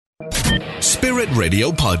Spirit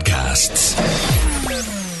Radio Podcasts.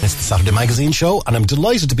 It's the Saturday Magazine Show, and I'm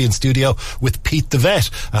delighted to be in studio with Pete the Vet.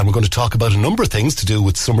 And we're going to talk about a number of things to do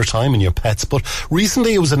with summertime and your pets. But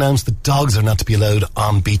recently it was announced that dogs are not to be allowed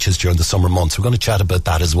on beaches during the summer months. We're going to chat about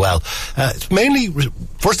that as well. Mainly,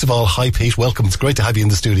 first of all, hi Pete, welcome. It's great to have you in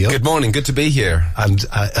the studio. Good morning, good to be here. And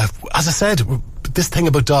as I said, this thing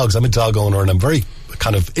about dogs, I'm a dog owner and I'm very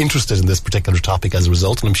kind of interested in this particular topic as a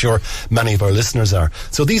result, and I'm sure many of our listeners are.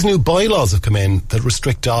 So these new bylaws have come in that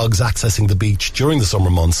restrict dogs accessing the beach during the summer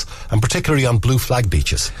months, and particularly on blue flag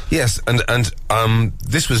beaches. Yes, and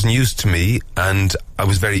this was news to me, and I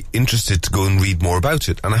was very interested to go and read more about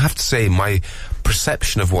it. And I have to say, my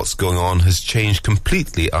perception of what's going on has changed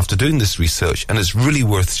completely after doing this research, and it's really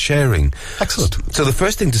worth sharing. Excellent. So the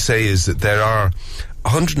first thing to say is that there are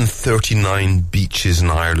 139 beaches in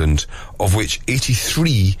Ireland, of which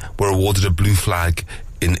 83 were awarded a blue flag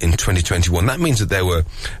in 2021. That means that there were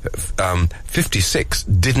 56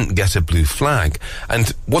 didn't get a blue flag.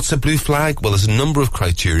 And what's a blue flag? Well, there's a number of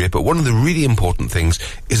criteria, but one of the really important things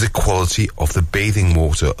is the quality of the bathing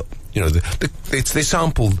water. You know, they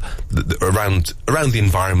sample around the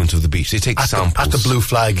environment of the beach. They take samples at the blue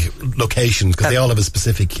flag locations, because they all have a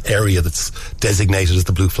specific area that's designated as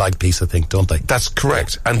the blue flag piece, I think, don't they? That's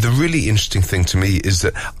correct. And the really interesting thing to me is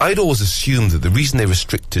that I'd always assumed that the reason they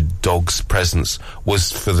restricted dogs' presence was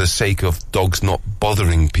for the sake of dogs not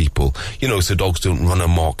bothering people. You know, so dogs don't run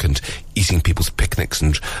amok and eating people's picnics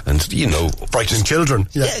and you know, frightening children.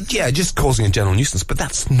 Yeah, just causing a general nuisance. But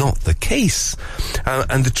that's not the case.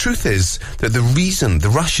 And the truth is that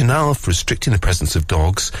the rationale for restricting the presence of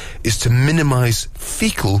dogs is to minimise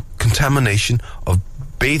fecal contamination of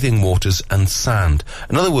bathing waters and sand.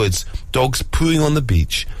 In other words, dogs pooing on the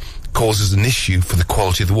beach causes an issue for the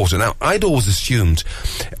quality of the water. Now, I'd always assumed,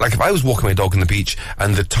 like if I was walking my dog on the beach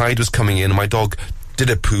and the tide was coming in and my dog did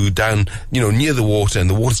a poo down, you know, near the water, and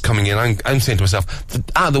the water's coming in, I'm saying to myself,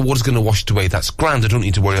 the water's going to wash it away. That's grand. I don't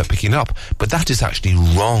need to worry about picking it up. But that is actually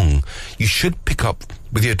wrong. You should pick up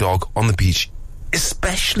with your dog on the beach,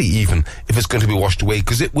 especially even if it's going to be washed away,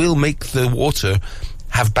 because it will make the water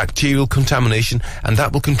have bacterial contamination, and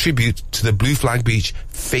that will contribute to the blue flag beach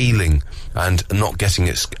failing and not getting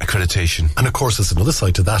its accreditation. And of course, there's another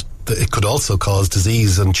side to that. It could also cause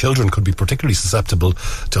disease, and children could be particularly susceptible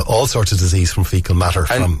to all sorts of disease from fecal matter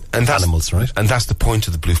from animals, right? And that's the point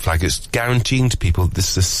of the blue flag. It's guaranteeing to people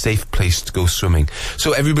this is a safe place to go swimming.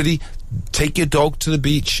 So everybody, take your dog to the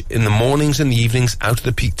beach in the mornings and the evenings, out of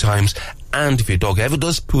the peak times, and if your dog ever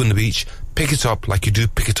does poo on the beach, pick it up like you do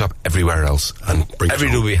pick it up everywhere else, and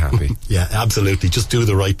everybody will be happy. Yeah, absolutely. Just do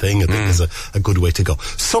the right thing, I think, is a good way to go.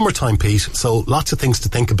 Summertime, Pete, so lots of things to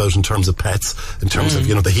think about in terms of pets, in terms of,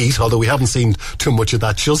 you know, the heat, although we haven't seen too much of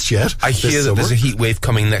that just yet. I hear that there's a heat wave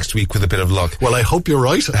coming next week with a bit of luck. Well, I hope you're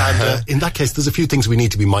right. And in that case, there's a few things we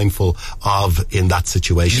need to be mindful of in that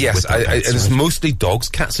situation. Yes, with pets, and it's mostly dogs.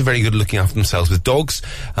 Cats are very good at looking after themselves. With dogs,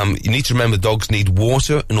 you need to remember dogs need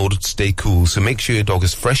water in order to stay cool. So make sure your dog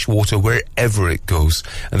has fresh water wherever it goes,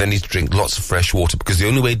 and they need to drink lots of fresh water, because the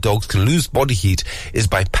only way dogs can lose body heat is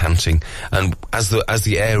by panting. And as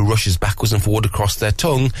the air rushes backwards and forward across their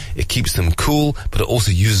tongue, it keeps them cool, but it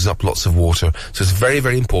also uses up lots of water. So it's very,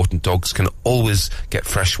 very important dogs can always get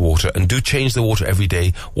fresh water, and do change the water every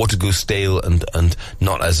day. Water goes stale and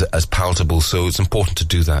not as palatable, so it's important to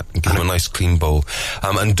do that and give them a nice clean bowl.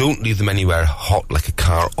 And don't leave them anywhere hot like a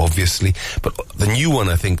car, obviously. But the new one,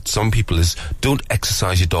 I think, some people is don't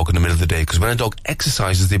exercise your dog in the middle of the day, because when a dog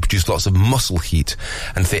exercises, they produce lots of muscle heat,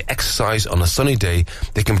 and if they exercise on a sunny day,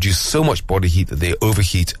 they can produce so much body heat that they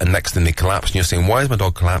overheat, and next thing they collapse, and you're saying, why is my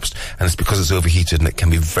dog collapsed? And it's because it's overheated, and it can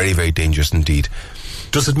be very, very dangerous indeed.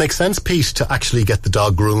 Does it make sense, Pete, to actually get the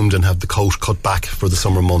dog groomed and have the coat cut back for the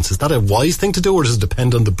summer months? Is that a wise thing to do, or does it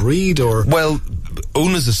depend on the breed? Or well,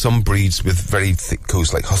 owners of some breeds with very thick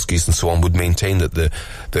coats, like huskies and so on, would maintain that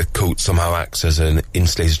the coat somehow acts as an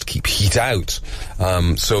insulator to keep heat out.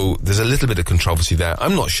 So there's a little bit of controversy there.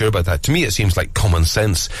 I'm not sure about that. To me, it seems like common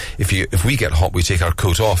sense. If we get hot, we take our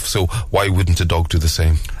coat off. So why wouldn't a dog do the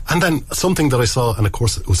same? And then something that I saw, and of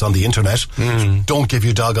course it was on the internet, don't give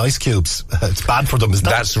your dog ice cubes. It's bad for them.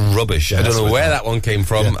 That's rubbish. I don't know where that one came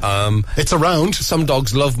from. Yeah. It's around. Some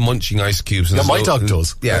dogs love munching ice cubes. Yeah, my dog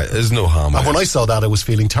does. Yeah, there's no harm. And when I saw that, I was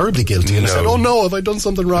feeling terribly guilty, and I said, oh no, have I done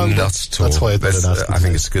something wrong? Not at all. That's why I thought I'd ask you. I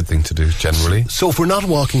think it's a good thing to do, generally. So if we're not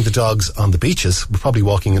walking the dogs on the beaches, we're probably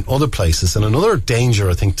walking in other places. And another danger,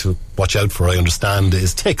 I think, to watch out for, I understand,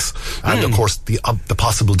 is ticks. And of course, the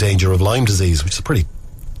possible danger of Lyme disease, which is a pretty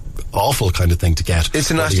awful kind of thing to get.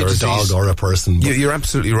 It's a whether nasty you're disease. a dog or a person. You're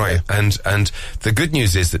absolutely right. And the good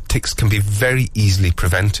news is that ticks can be very easily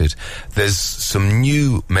prevented. There's some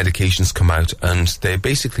new medications come out, and they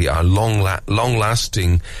basically are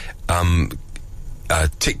long-lasting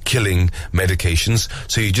tick-killing medications.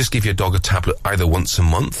 So you just give your dog a tablet either once a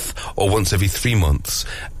month or once every 3 months.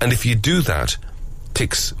 And if you do that,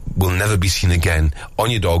 ticks will never be seen again on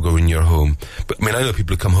your dog or in your home. But I mean, I know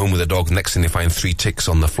people who come home with a dog, next thing they find 3 ticks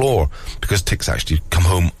on the floor, because ticks actually come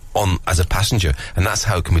home on as a passenger, and that's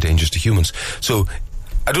how it can be dangerous to humans. So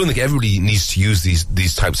I don't think everybody needs to use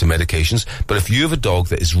these types of medications, but if you have a dog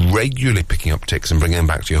that is regularly picking up ticks and bringing them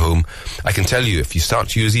back to your home, I can tell you, if you start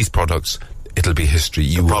to use these products, it'll be history.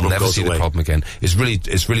 You will never see the problem again. It's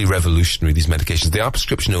really revolutionary, these medications. They are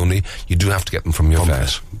prescription only. You do have to get them from your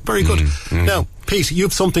vet. Very good. Now, Pete, you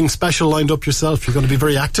have something special lined up yourself. You're going to be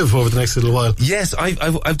very active over the next little while. Yes,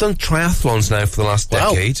 I've done triathlons now for the last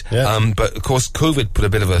decade. Yeah. But of course, COVID put a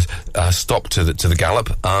bit of a stop to the gallop.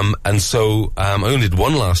 And so I only did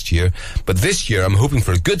one last year. But this year, I'm hoping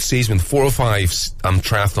for a good season with 4 or 5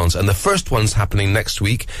 triathlons. And the first one's happening next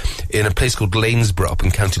week in a place called Lanesborough up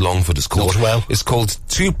in County Longford. It's called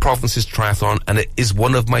Two Provinces Triathlon, and it is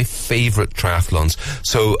one of my favourite triathlons.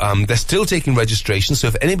 So they're still taking registration. So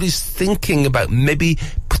if anybody's thinking about maybe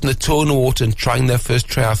putting a toe in the water and trying their first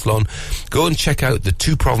triathlon, go and check out the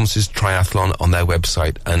Two Provinces Triathlon on their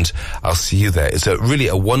website, and I'll see you there. It's really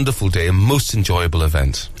a wonderful day, a most enjoyable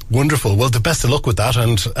event. Wonderful. Well, the best of luck with that,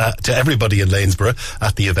 and to everybody in Lanesborough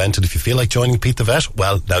at the event. And if you feel like joining Pete the Vet,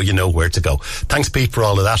 well, now you know where to go. Thanks, Pete, for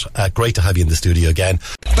all of that. Great to have you in the studio again.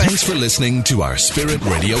 Thanks for listening to our Spirit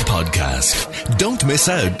Radio podcast. Don't miss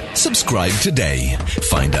out. Subscribe today.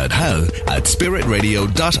 Find out how at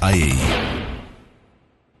spiritradio.ie.